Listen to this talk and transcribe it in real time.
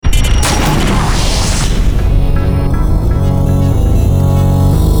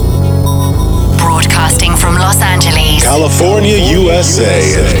California, USA.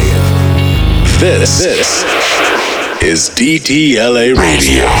 This is DTLA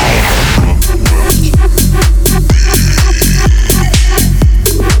Radio.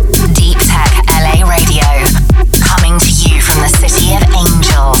 Deep Tech LA Radio, coming to you from the City of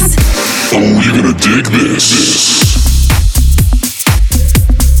Angels. Oh, you're gonna dig this.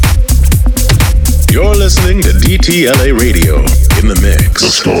 You're listening to DTLA Radio in the mix.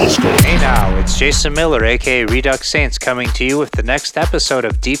 Let's go. Hey now, it's Jason Miller, aka Redux Saints, coming to you with the next episode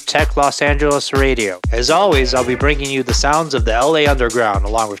of Deep Tech Los Angeles Radio. As always, I'll be bringing you the sounds of the LA Underground,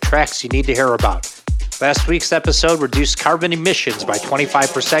 along with tracks you need to hear about. Last week's episode reduced carbon emissions by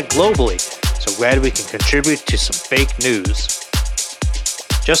 25% globally, so glad we can contribute to some fake news.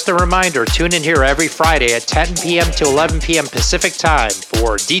 Just a reminder, tune in here every Friday at 10 p.m. to 11 p.m. Pacific Time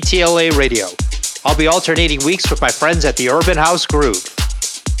for DTLA Radio. I'll be alternating weeks with my friends at the Urban House Groove.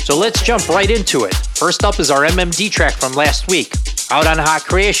 So let's jump right into it. First up is our MMD track from last week, out on Hot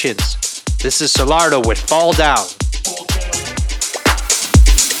Creations. This is Solardo with Fall Down.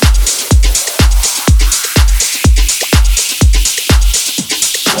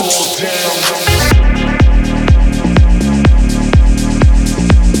 Fall down.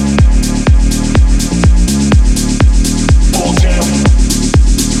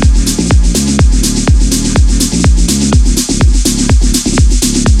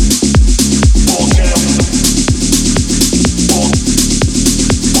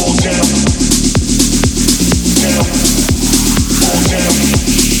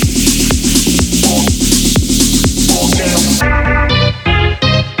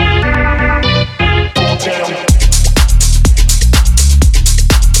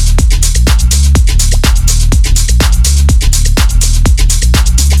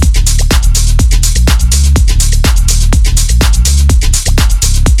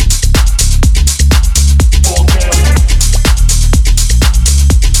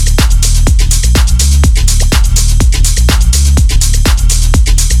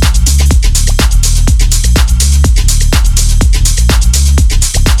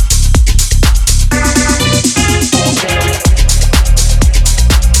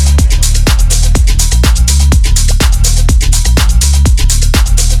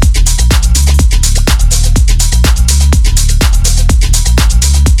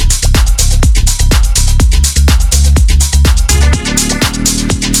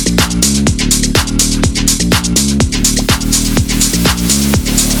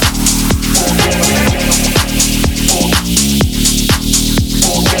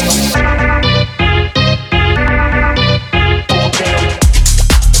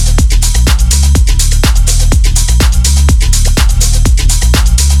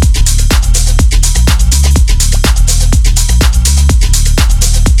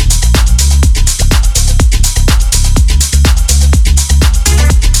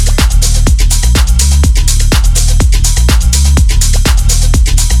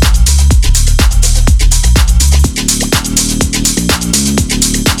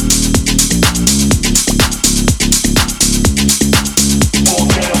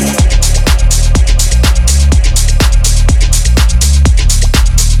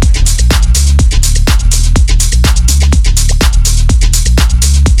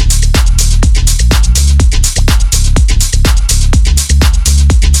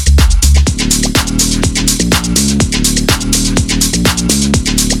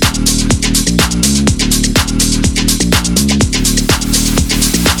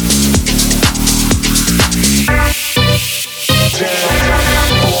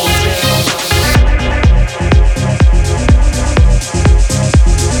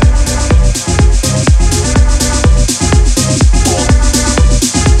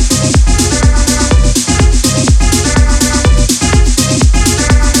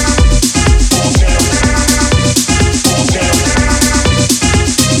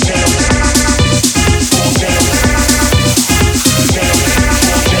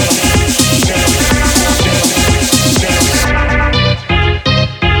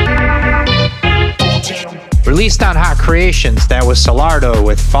 Released on Hot Creations, that was Solardo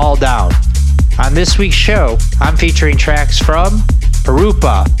with Fall Down. On this week's show, I'm featuring tracks from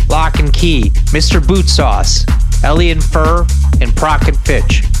Perupa, Lock and Key, Mr. Boot Sauce, Ellie and Fur, and Proc and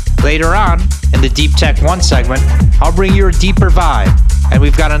Fitch. Later on, in the Deep Tech 1 segment, I'll bring you a deeper vibe. And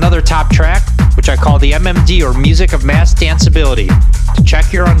we've got another top track, which I call the MMD, or Music of Mass Danceability, to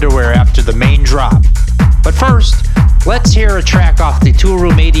check your underwear after the main drop. But first, let's hear a track off the Tool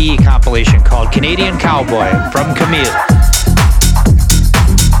Room ADE compilation called Canadian Cowboy from Camille.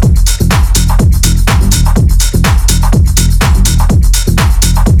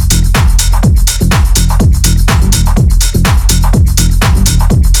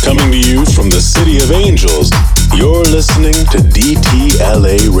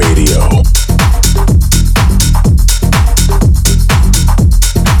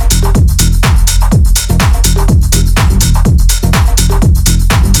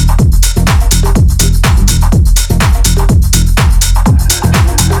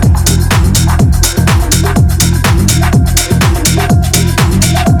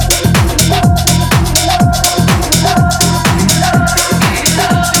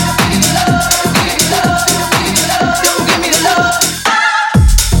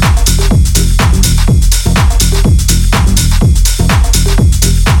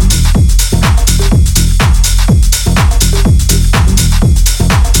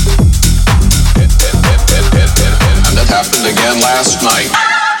 last night.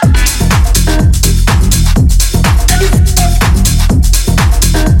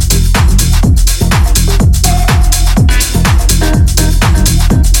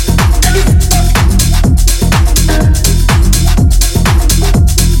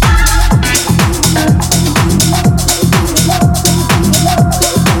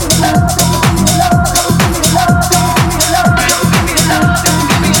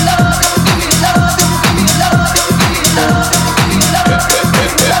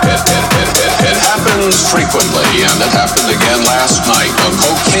 Frequently, and it happened again last night. A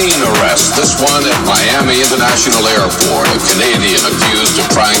cocaine arrest, this one at Miami International Airport. A Canadian accused of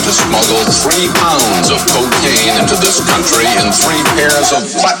trying to smuggle 3 pounds of cocaine into this country in 3 pairs of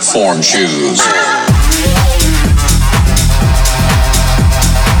platform shoes.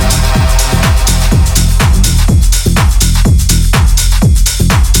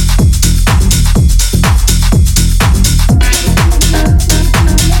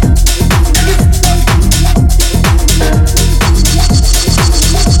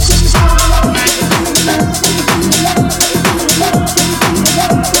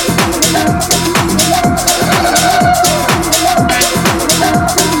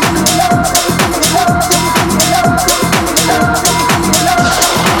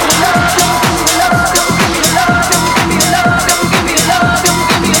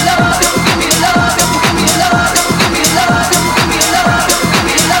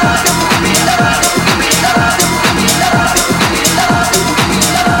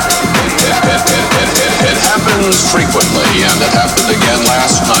 Frequently, and it happened again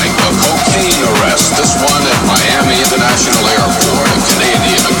last night. A cocaine arrest, this one at Miami International Airport. A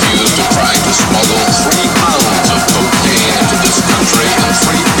Canadian accused of trying to smuggle 3 pounds of cocaine into this country in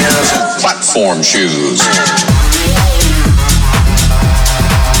 3 pairs of platform shoes.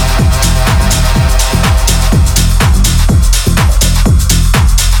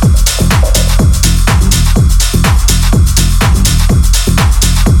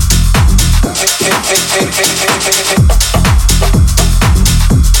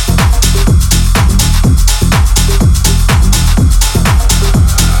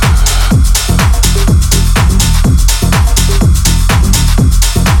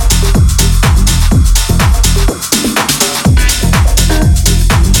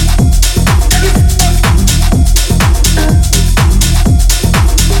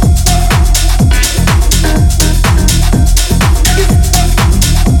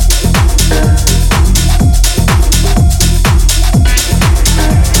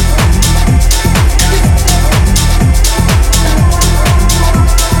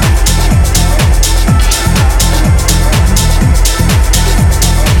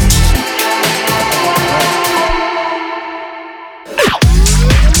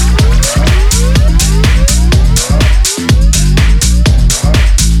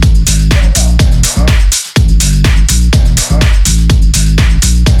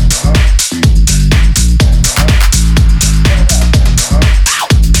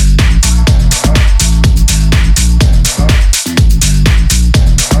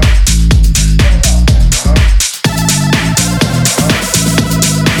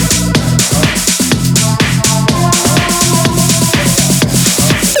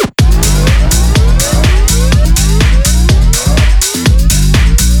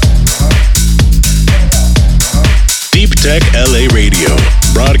 DTLA Radio,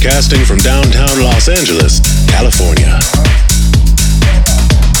 broadcasting from downtown Los Angeles, California.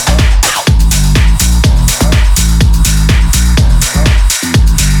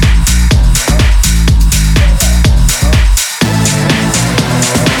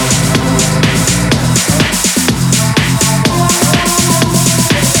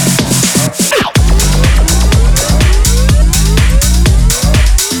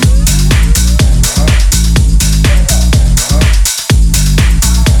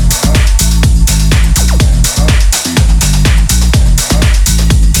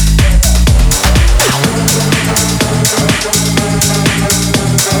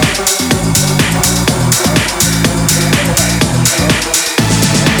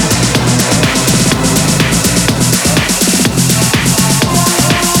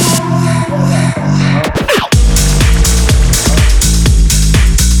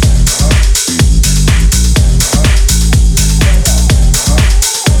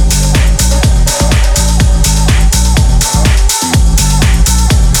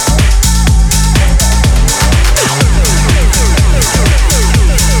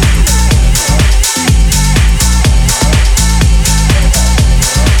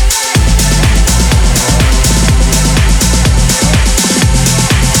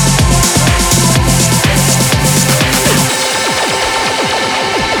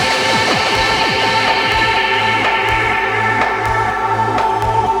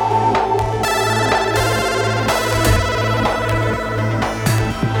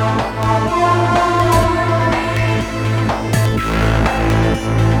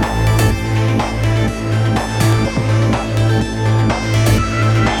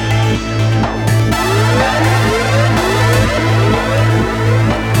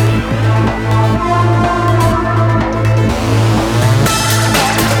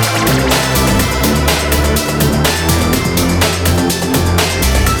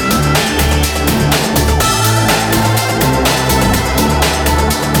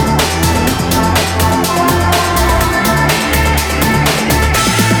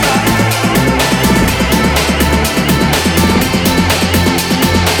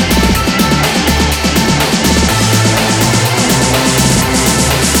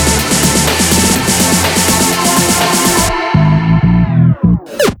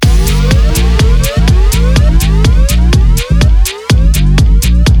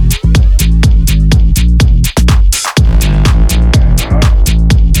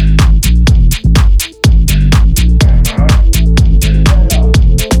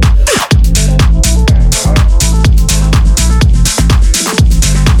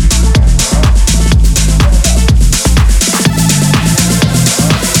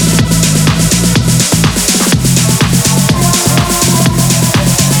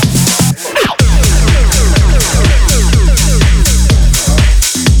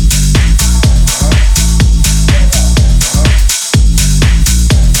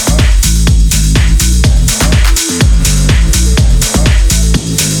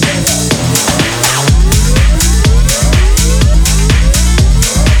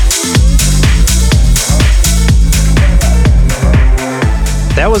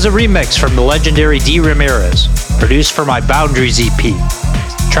 was a remix from the legendary D. Ramirez, produced for my Boundaries EP.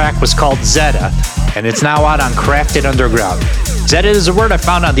 The track was called Zeta, and it's now out on Crafted Underground. Zeta is a word I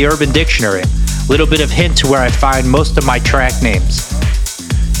found on the Urban Dictionary. Little bit of hint to where I find most of my track names.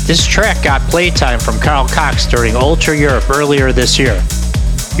 This track got playtime from Carl Cox during Ultra Europe earlier this year.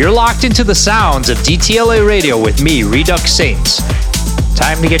 You're locked into the sounds of DTLA Radio with me, Redux Saints.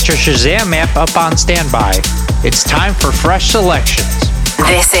 Time to get your Shazam app up on standby. It's time for fresh selections.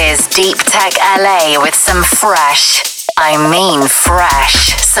 This is Deep Tech LA with some fresh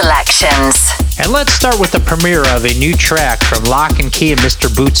selections. And let's start with the premiere of a new track from Lock and Key and Mr.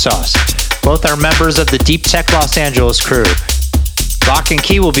 Bootsauce. Both are members of the Deep Tech Los Angeles crew. Lock and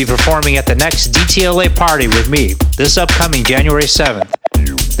Key will be performing at the next DTLA party with me this upcoming January 7th.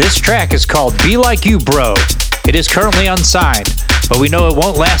 This track is called Be Like You Bro. It is currently unsigned, but we know it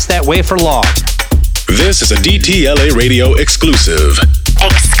won't last that way for long. This is a DTLA Radio exclusive.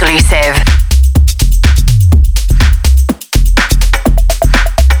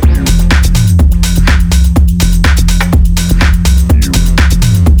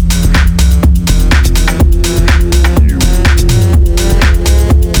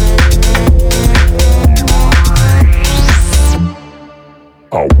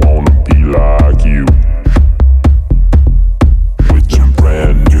 I wanna be like you, with your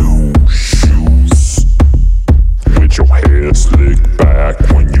brand new shoes, with your hair slicked back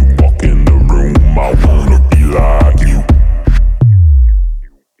when you walk in the room. I wanna be like you.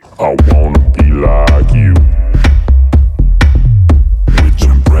 I wanna be like you, with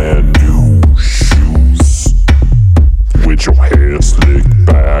your brand new shoes, with your hair slicked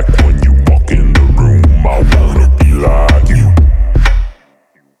back when you walk in the room. I wanna be like you.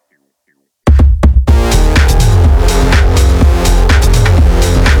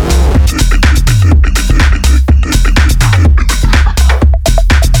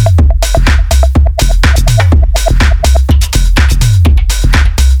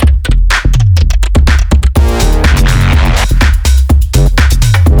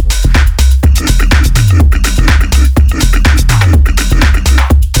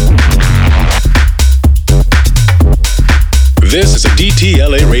 This is a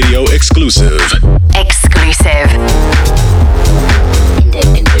DTLA Radio exclusive.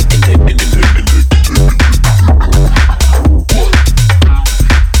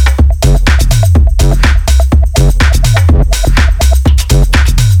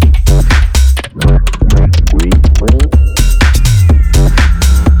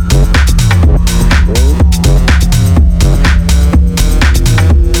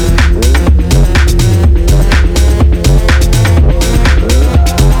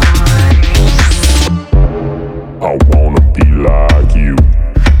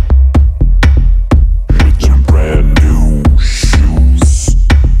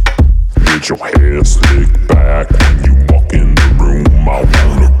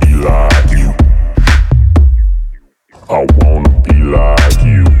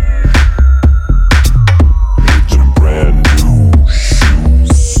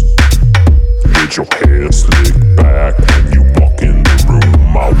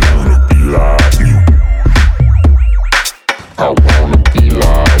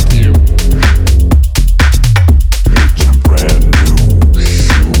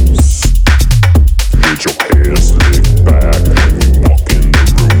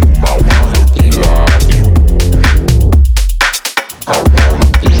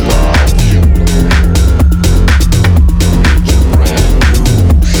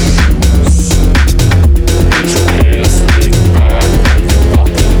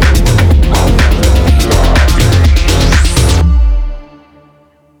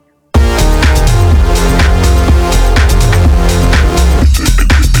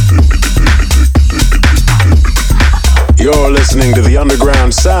 Listening to the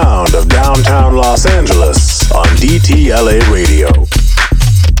underground sound of downtown Los Angeles on DTLA Radio.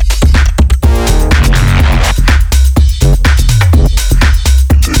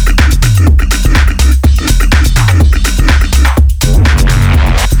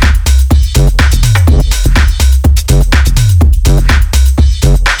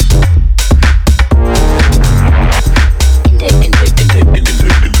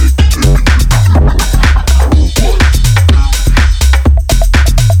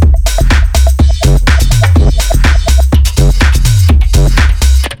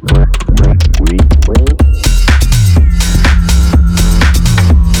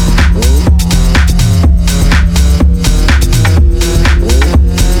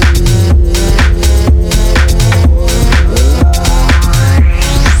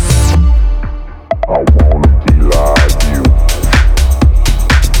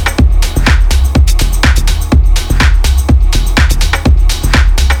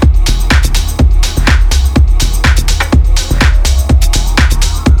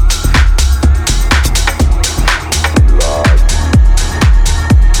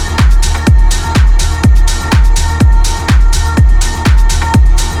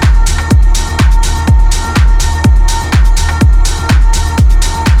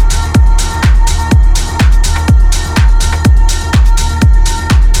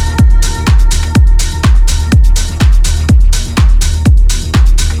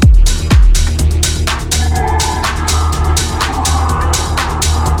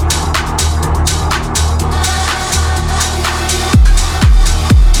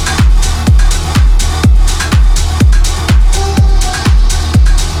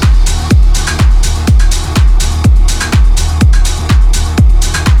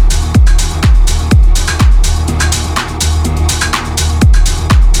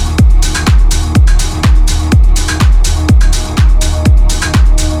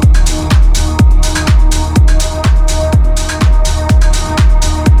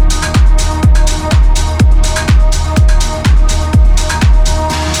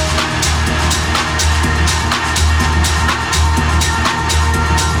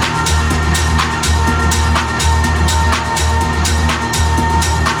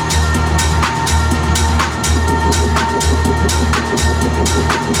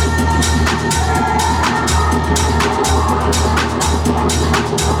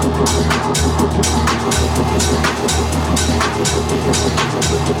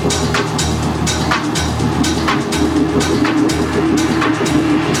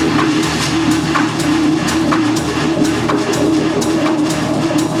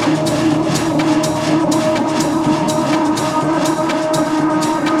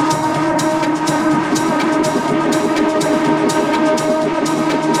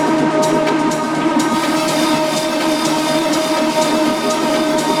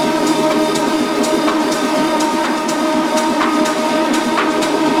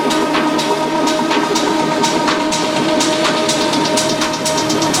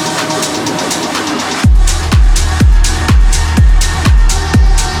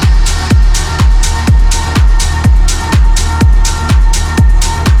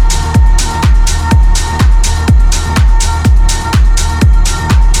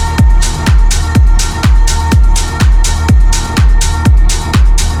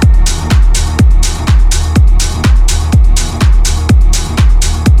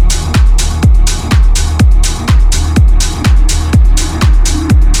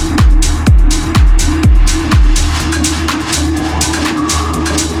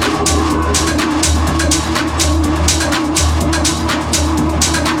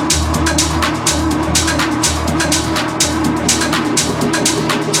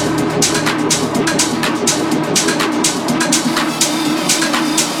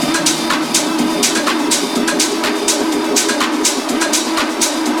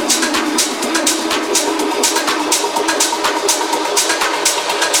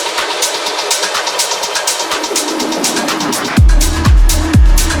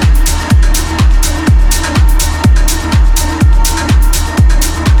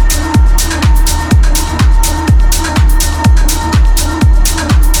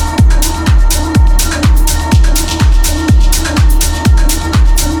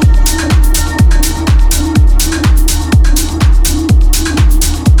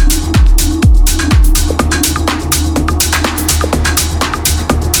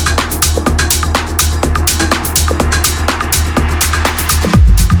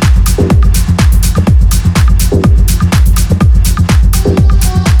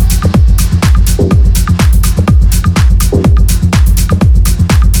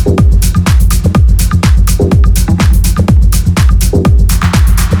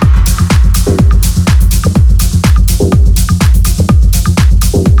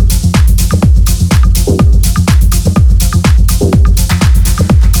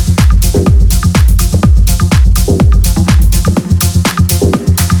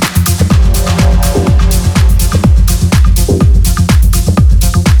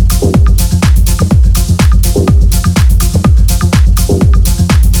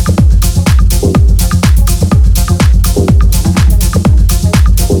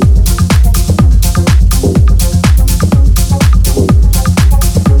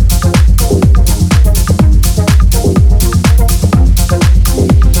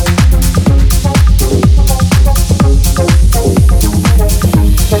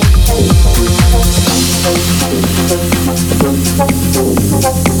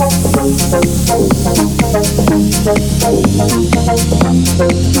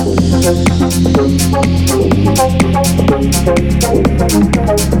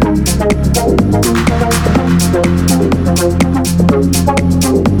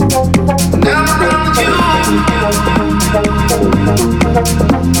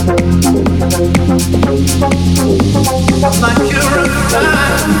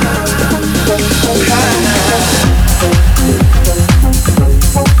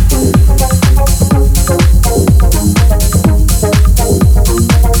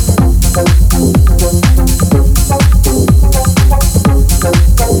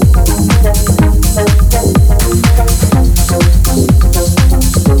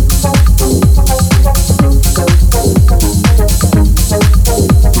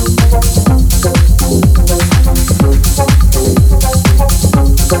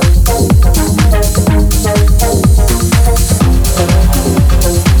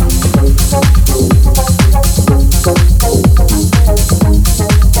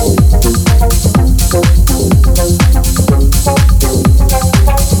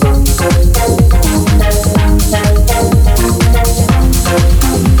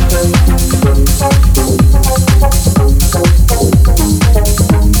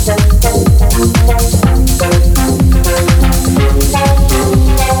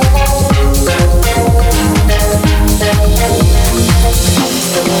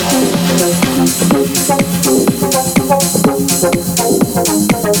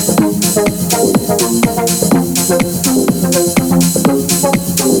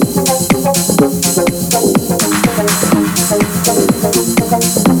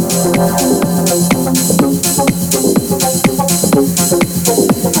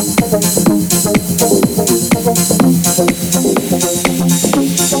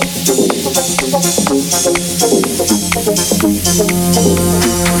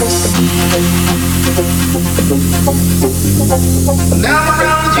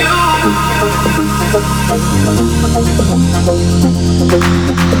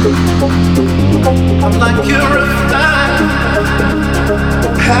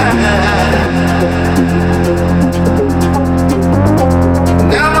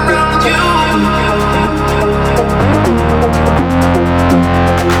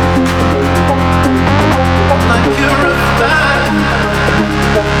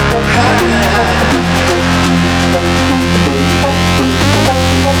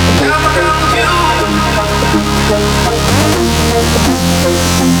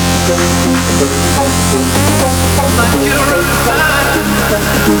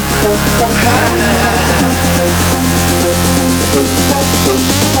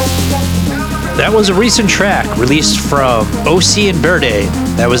 That was a recent track released from OC and Verde.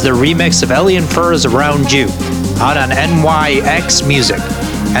 That was their remix of Alien Furs Around You, out on NYX Music.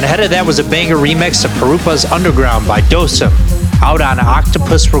 And ahead of that was a banger remix of Perupa's Underground by Dosum, out on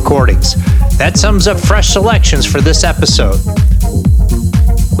Octopus Recordings. That sums up fresh selections for this episode.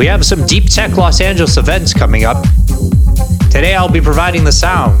 We have some Deep Tech Los Angeles events coming up. Today I'll be providing the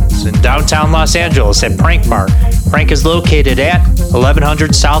sounds in downtown Los Angeles at Prank Mart. Prank is located at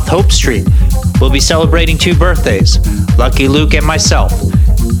 1100 South Hope Street. We'll be celebrating 2 birthdays, Lucky Luke and myself.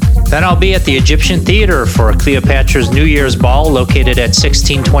 Then I'll be at the Egyptian Theater for Cleopatra's New Year's Ball, located at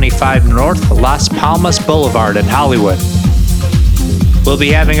 1625 North Las Palmas Boulevard in Hollywood. We'll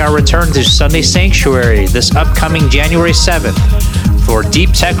be having our return to Sunday Sanctuary this upcoming January 7th for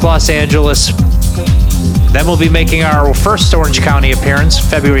Deep Tech Los Angeles. Then we'll be making our first Orange County appearance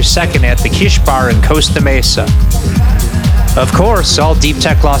February 2nd at the Kish Bar in Costa Mesa. Of course, all Deep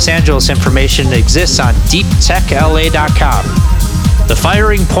Tech Los Angeles information exists on deeptechla.com. The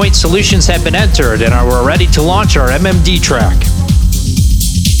firing point solutions have been entered and we're ready to launch our MMD track.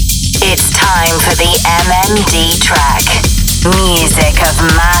 It's time for the MMD track. Music of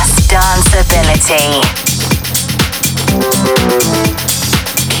mass danceability.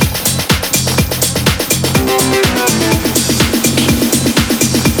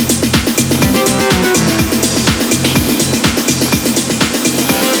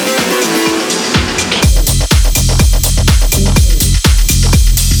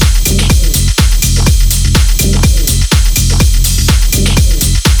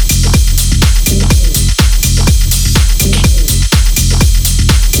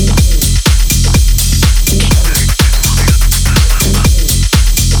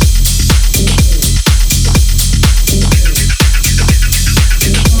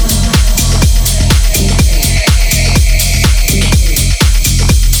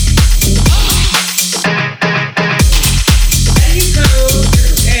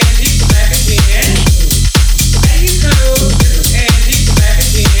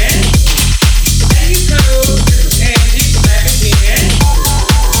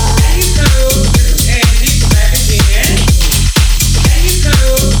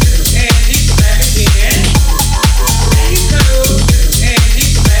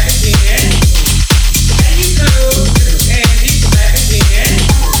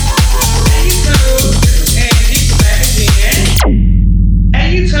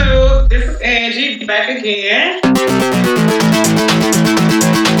 back again.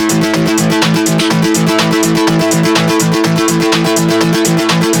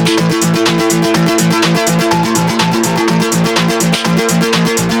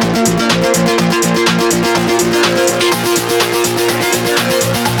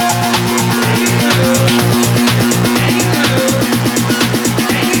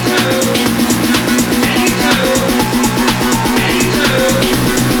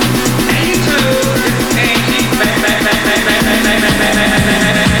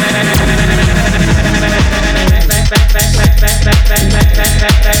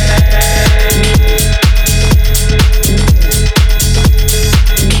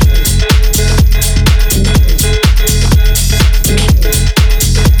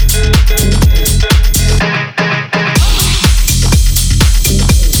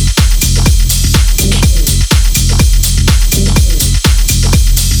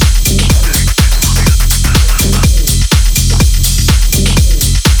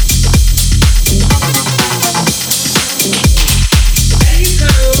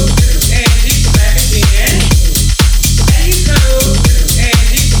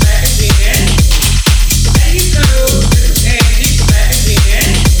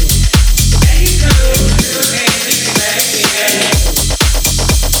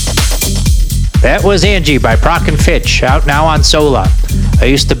 That was Angie by Proc and Fitch, out now on Sola. I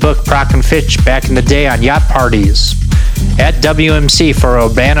used to book Proc and Fitch back in the day on yacht parties at WMC for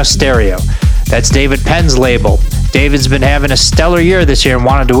Urbana Stereo. That's David Penn's label. David's been having a stellar year this year and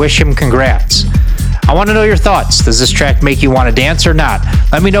wanted to wish him congrats. I want to know your thoughts. Does this track make you want to dance or not?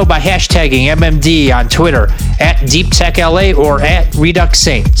 Let me know by hashtagging MMD on Twitter, at DeepTechLA or at Redux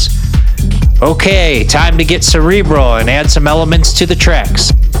Saints. Okay, time to get cerebral and add some elements to the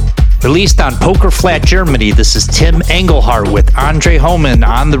tracks. Released on Poker Flat Germany, this is Tim Engelhart with Andre Homan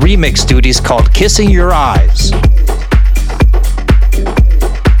on the remix duties called Kissing Your Eyes.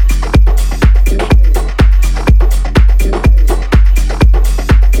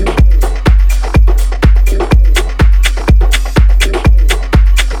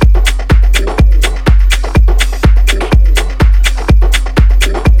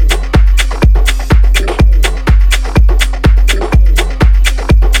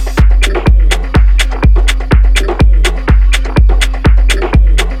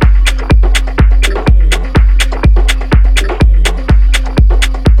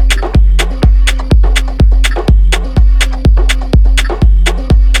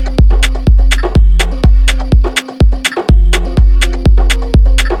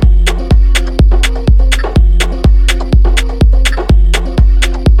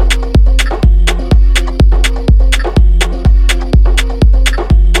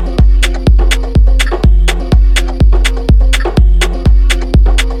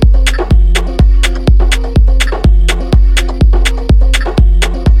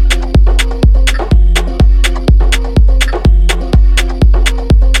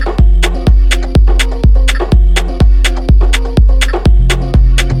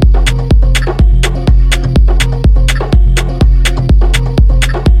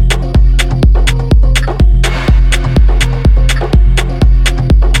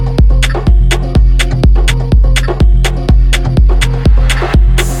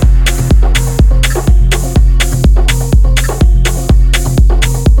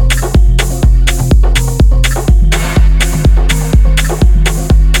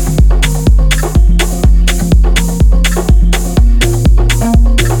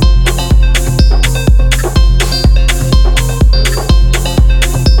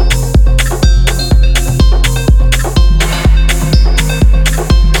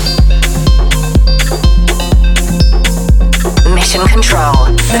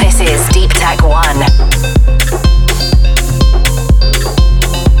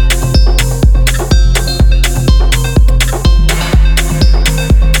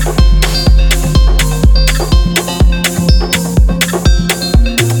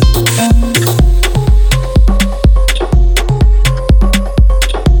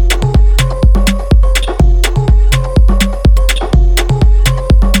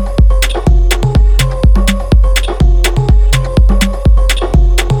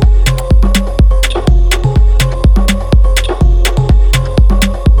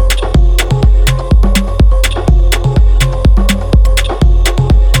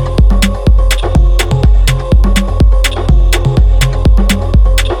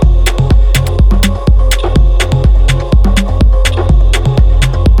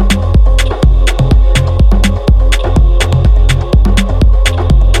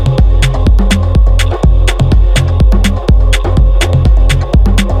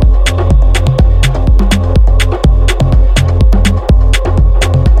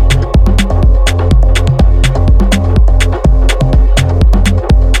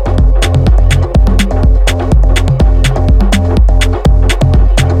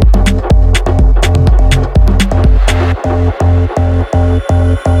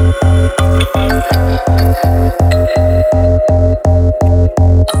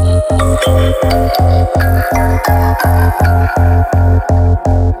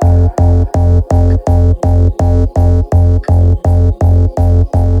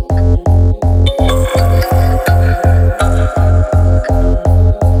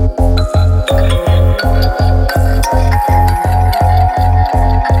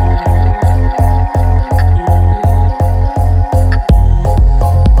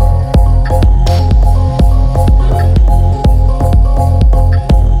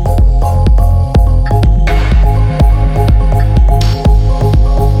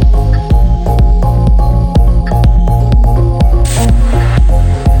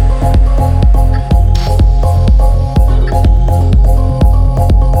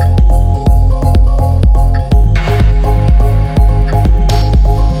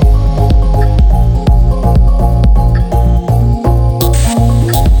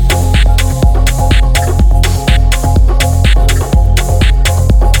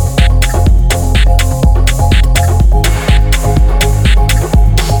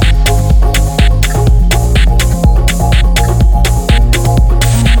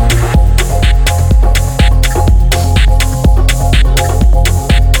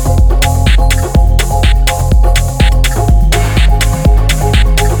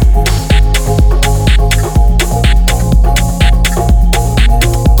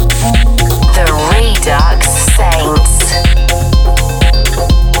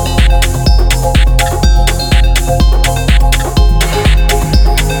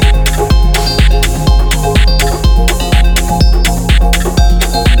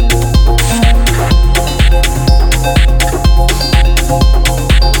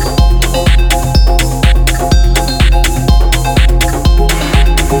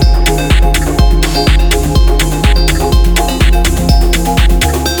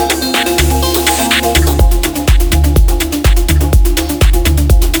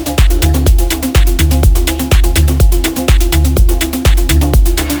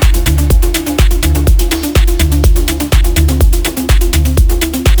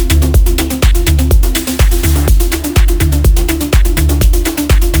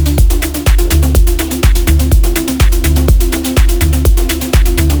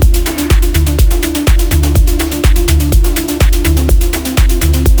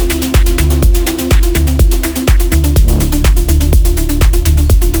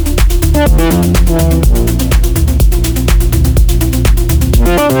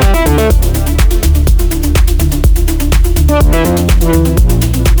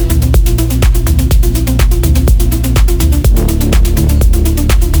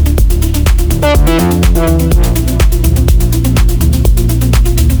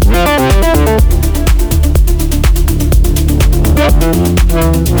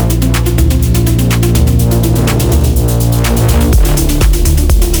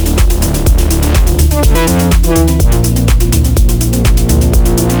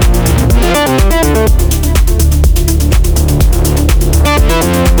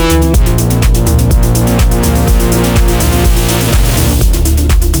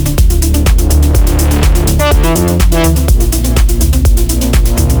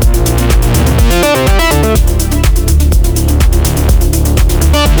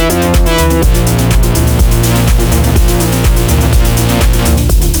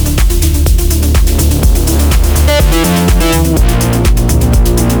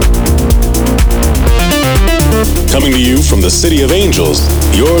 from the City of Angels,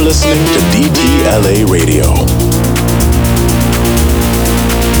 you're listening to DTLA Radio.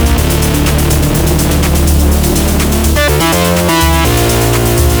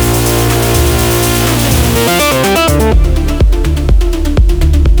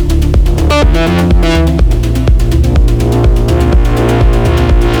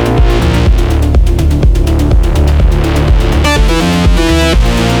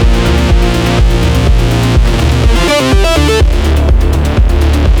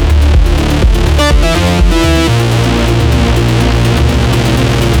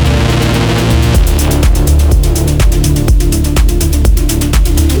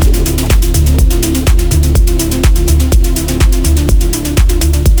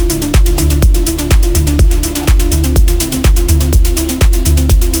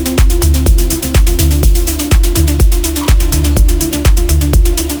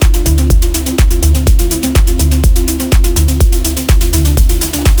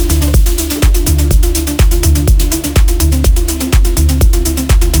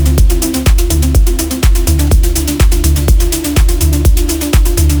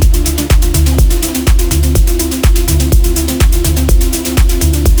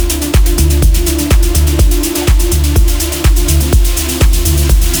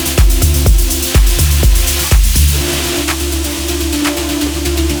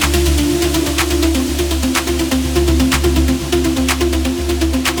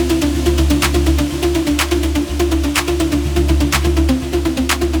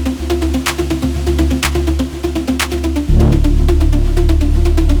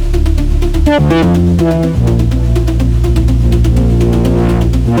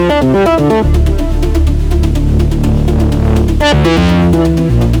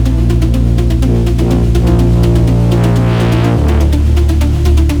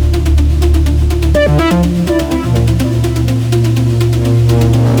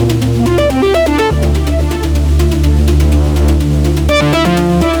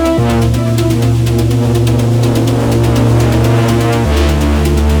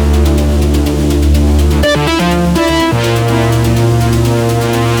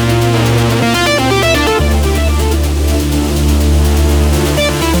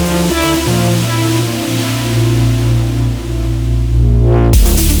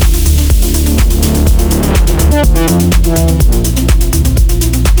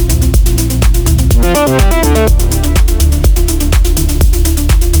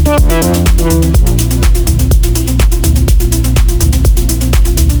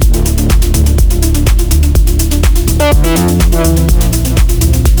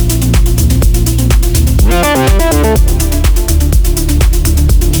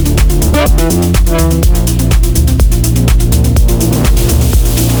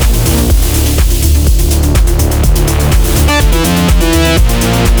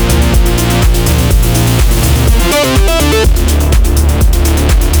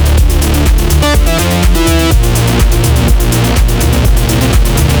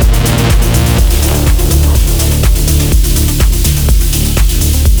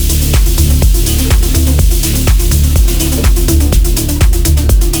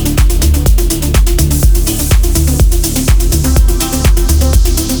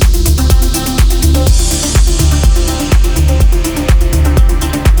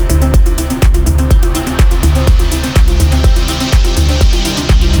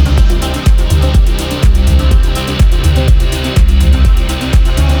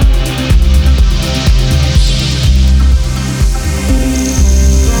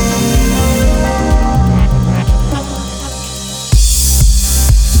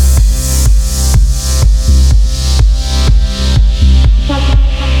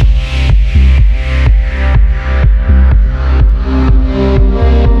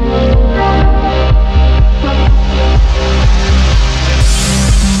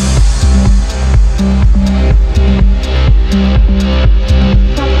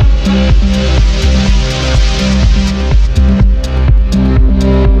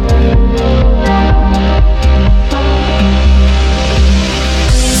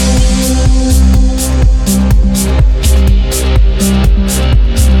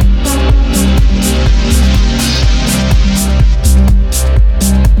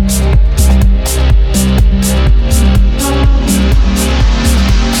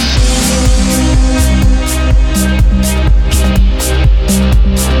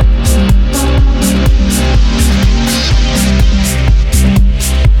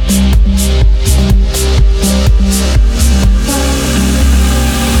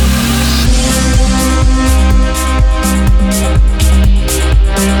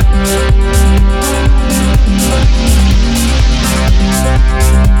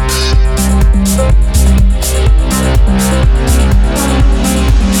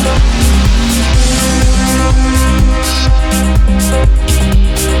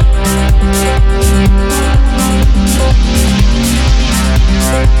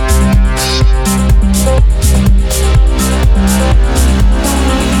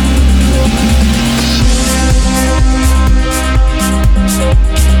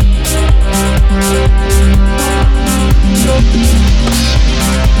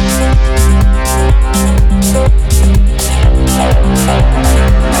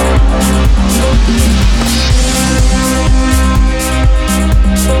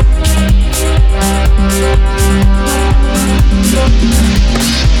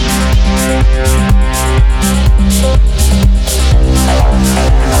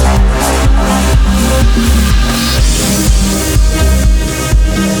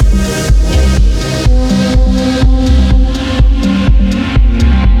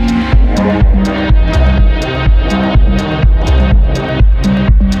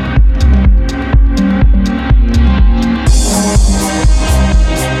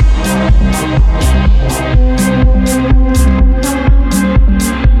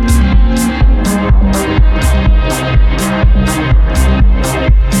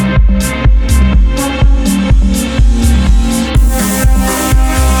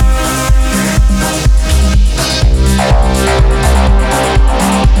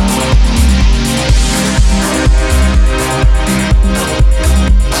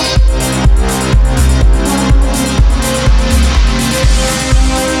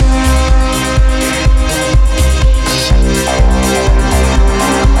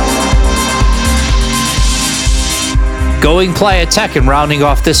 Going Playa Tech and rounding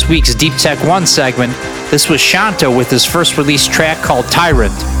off this week's Deep Tech 1 segment, this was Shanto with his first released track called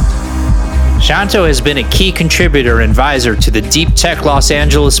Tyrant. Shanto has been a key contributor and advisor to the Deep Tech Los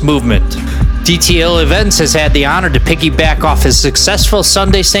Angeles movement. DTLA Events has had the honor to piggyback off his successful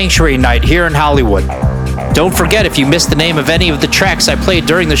Sunday Sanctuary night here in Hollywood. Don't forget, if you missed the name of any of the tracks I played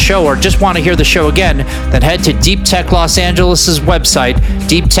during the show or just want to hear the show again, then head to Deep Tech Los Angeles' website,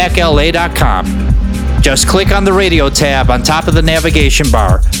 deeptechla.com. Just click on the radio tab on top of the navigation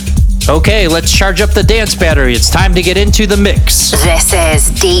bar. Okay, let's charge up the dance battery. It's time to get into the mix. This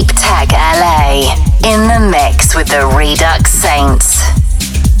is Deep Tech LA, in the mix with the Redux Saints.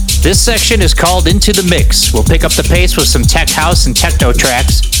 This section is called Into the Mix. We'll pick up the pace with some tech house and techno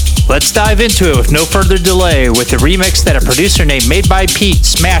tracks. Let's dive into it with no further delay with a remix that a producer named Made by Pete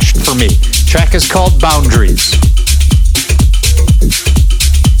smashed for me. The track is called Boundaries.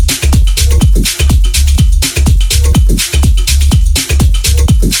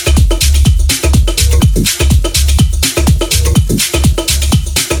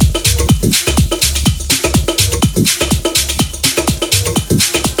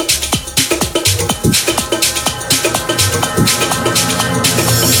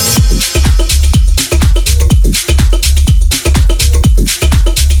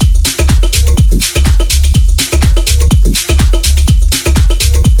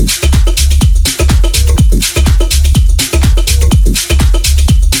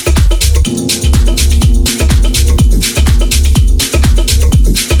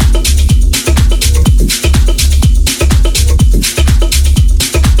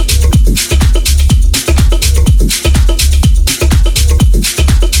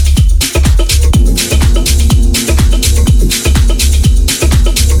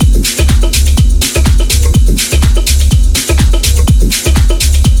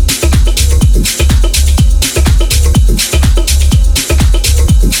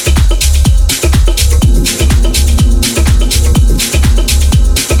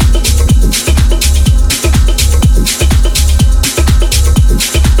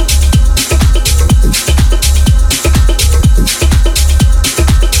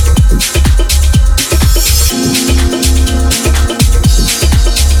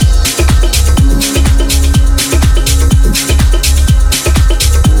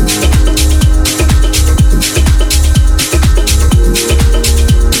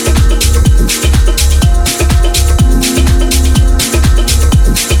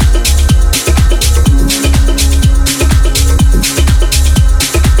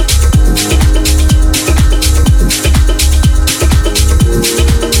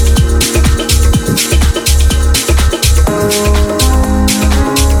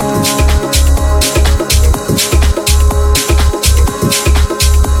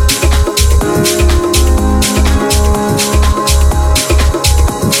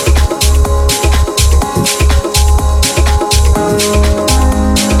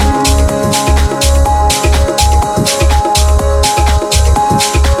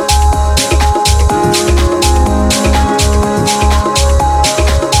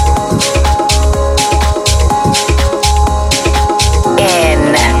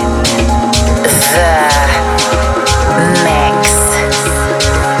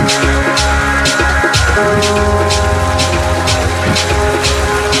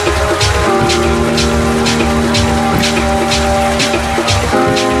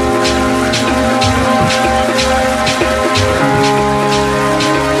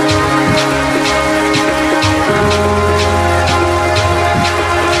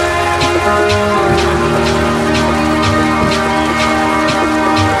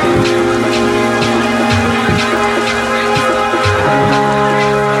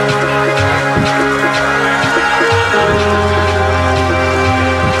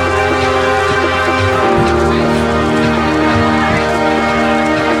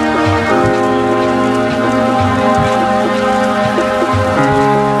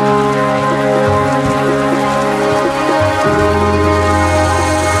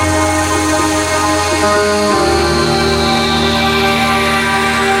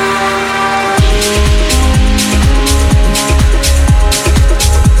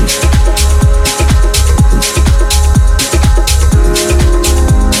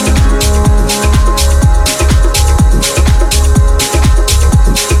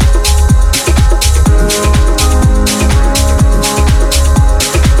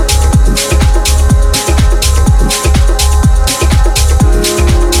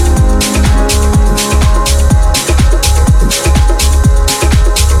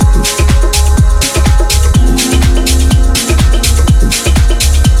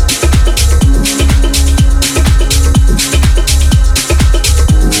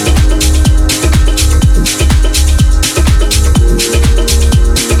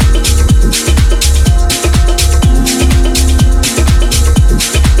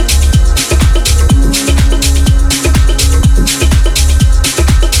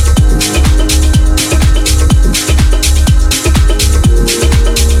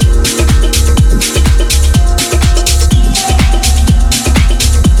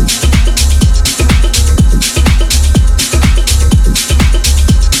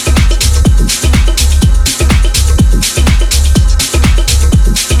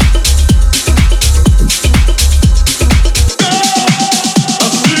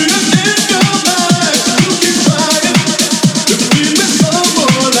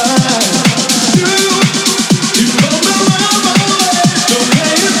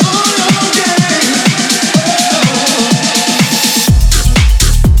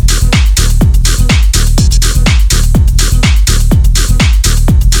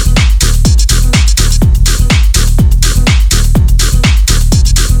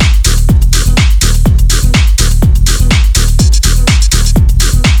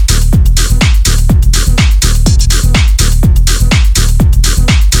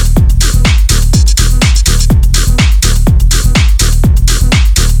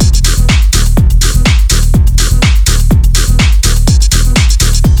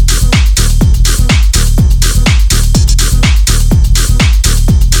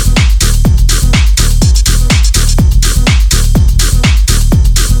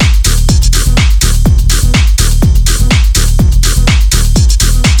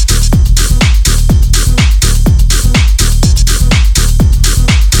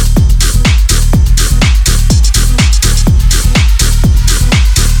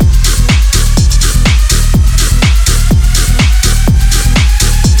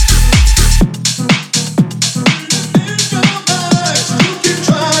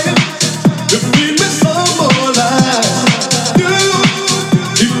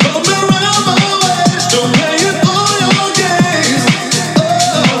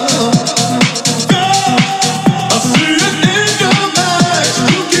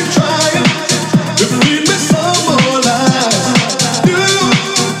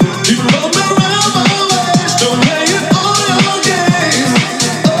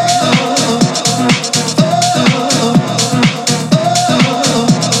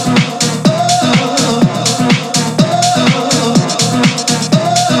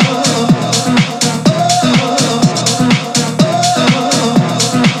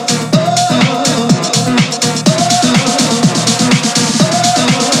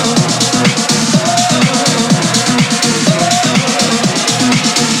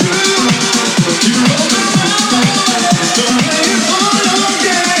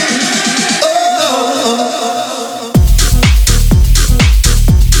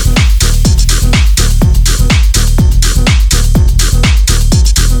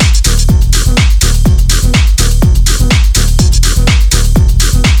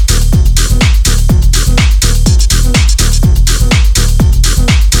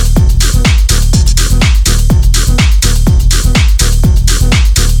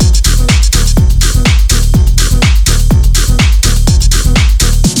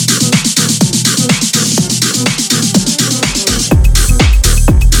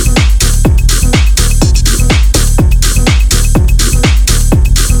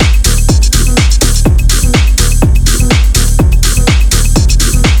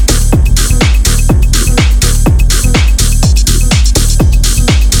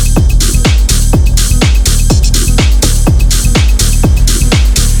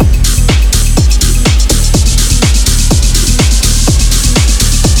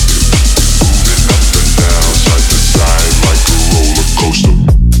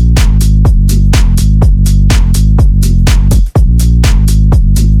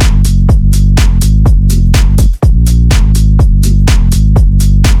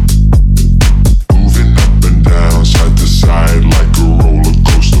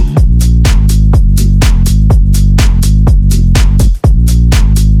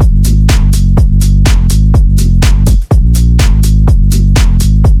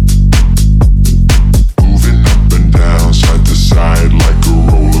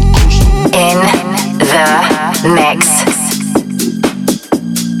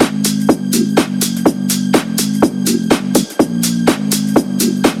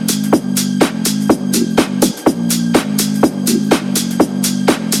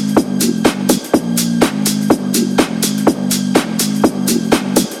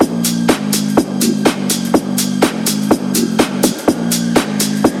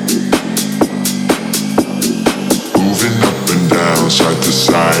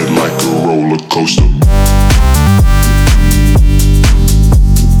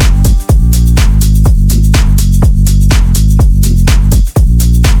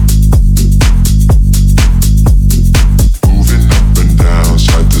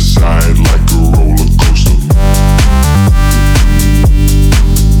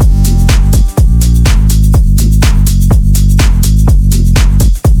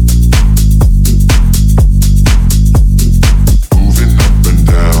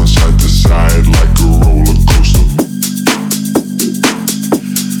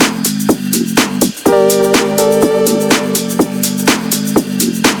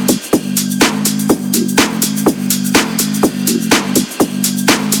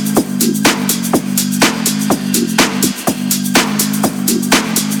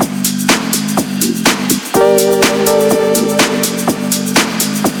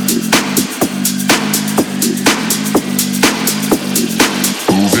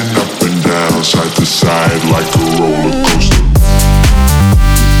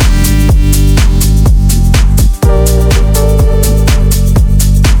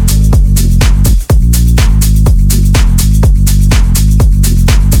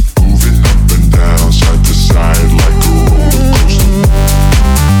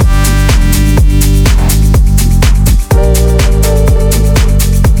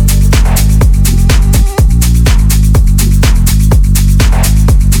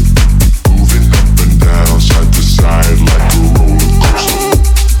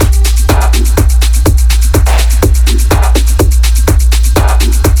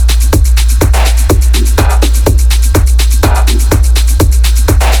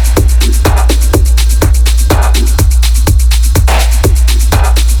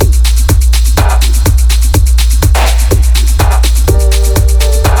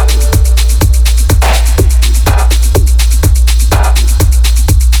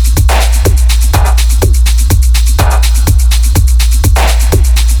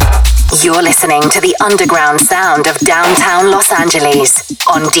 You're listening to the underground sound of downtown Los Angeles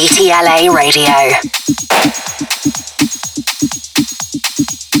on DTLA Radio.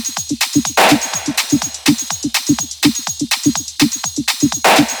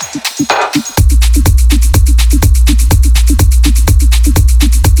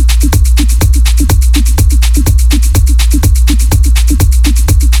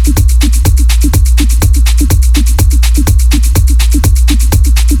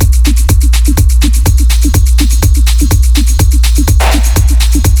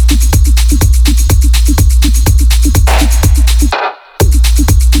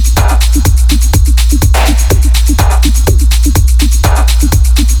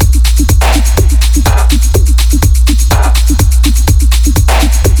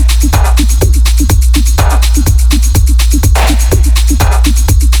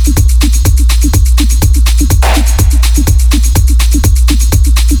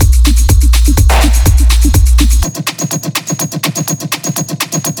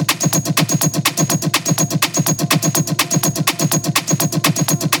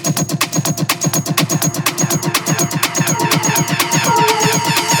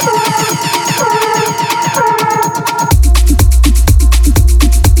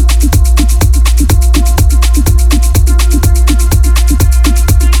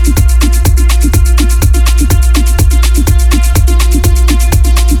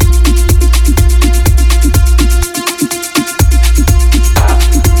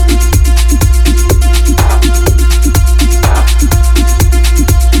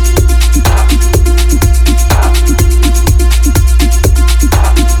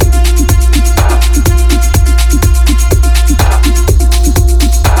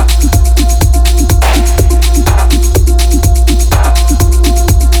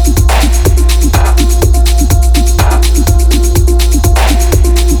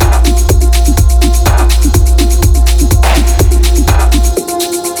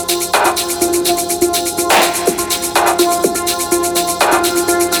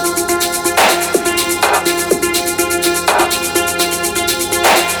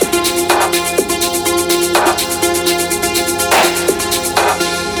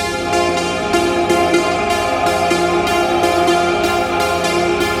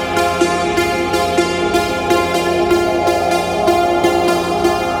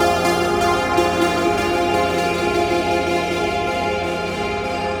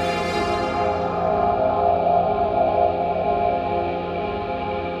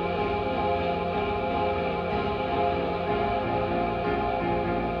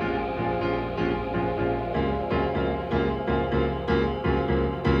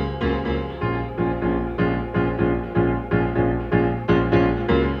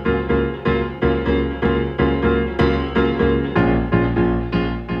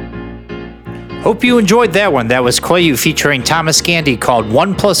 Hope you enjoyed that one. That was Koyu featuring Thomas Gandy called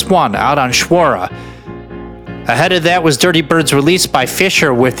 1+1 out on Schwara. Ahead of that was Dirty Bird's release by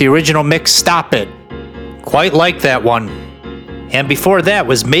Fisher with the original mix Stop It. Quite like that one. And before that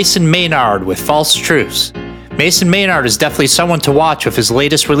was Mason Maynard with False Truths. Mason Maynard is definitely someone to watch with his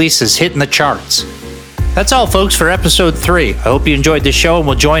latest releases hitting the charts. That's all, folks, for episode 3. I hope you enjoyed the show and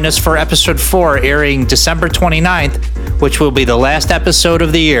will join us for episode 4 airing December 29th, which will be the last episode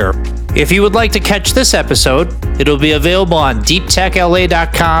of the year. If you would like to catch this episode, it'll be available on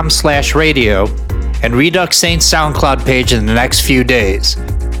deeptechla.com/radio and Redux Saints SoundCloud page in the next few days.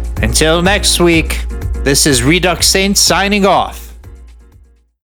 Until next week, this is Redux Saints signing off.